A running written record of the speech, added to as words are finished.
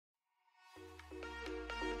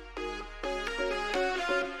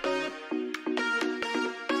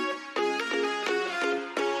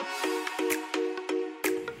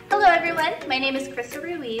everyone, my name is Krista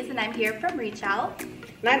Ruiz and I'm here from Reach Out.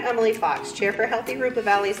 And I'm Emily Fox, Chair for Healthy Rupa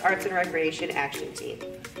Valley's Arts and Recreation Action Team.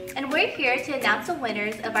 And we're here to announce the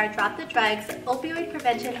winners of our Drop the Drugs Opioid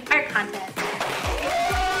Prevention Art Contest.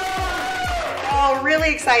 Oh,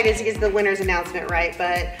 really excited to get to the winner's announcement, right?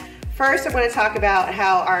 But first I want to talk about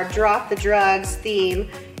how our Drop the Drugs theme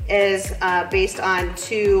is based on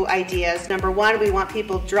two ideas. Number one, we want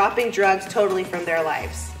people dropping drugs totally from their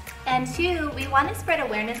lives. And two, we want to spread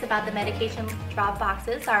awareness about the medication drop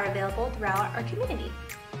boxes that are available throughout our community.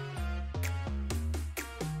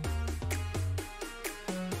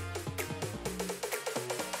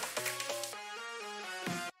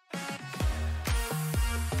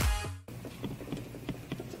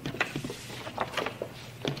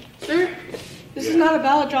 Sir, this is not a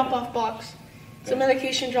ballot drop-off box. It's a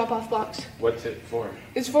medication drop-off box. What's it for?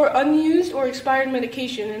 It's for unused or expired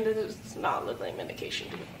medication, and it does not look like medication.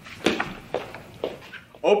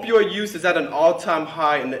 Opioid use is at an all-time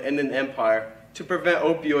high in the Inland Empire. To prevent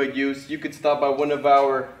opioid use, you could stop by one of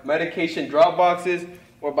our medication drop boxes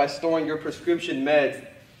or by storing your prescription meds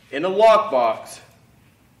in a lockbox.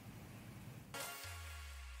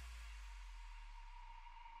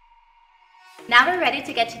 Now we're ready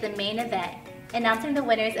to get to the main event, announcing the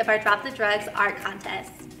winners of our Drop the Drugs art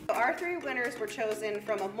contest. Our three winners were chosen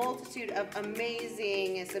from a multitude of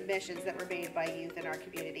amazing submissions that were made by youth in our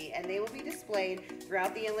community, and they will be displayed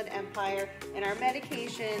throughout the Inland Empire in our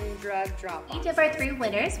medication drug drop box. Each of our three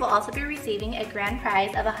winners will also be receiving a grand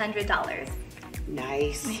prize of $100.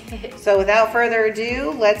 Nice. So without further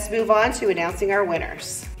ado, let's move on to announcing our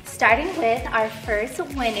winners. Starting with our first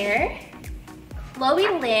winner, Chloe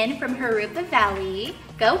Lynn from Rupa Valley.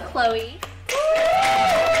 Go, Chloe.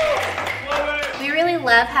 We really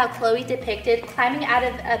love how Chloe depicted climbing out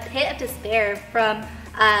of a pit of despair from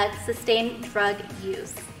sustained drug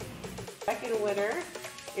use. Second winner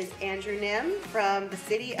is Andrew Nim from the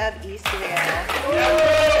city of Eastvale.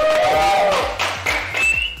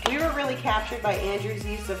 We were really captured by Andrew's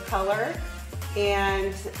use of color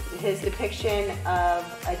and his depiction of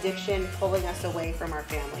addiction pulling us away from our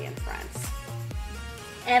family and friends.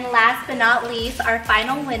 And last but not least, our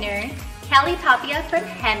final winner, Kelly Tapia from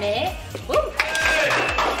Hemet. Woo!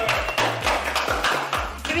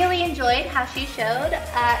 I really enjoyed how she showed a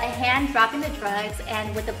hand dropping the drugs,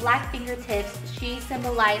 and with the black fingertips, she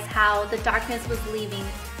symbolized how the darkness was leaving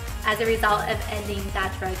as a result of ending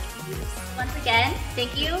that drug use. Once again,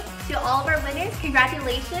 thank you to all of our winners.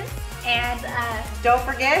 Congratulations, and don't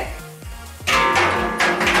forget,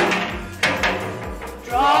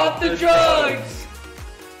 drop the drugs!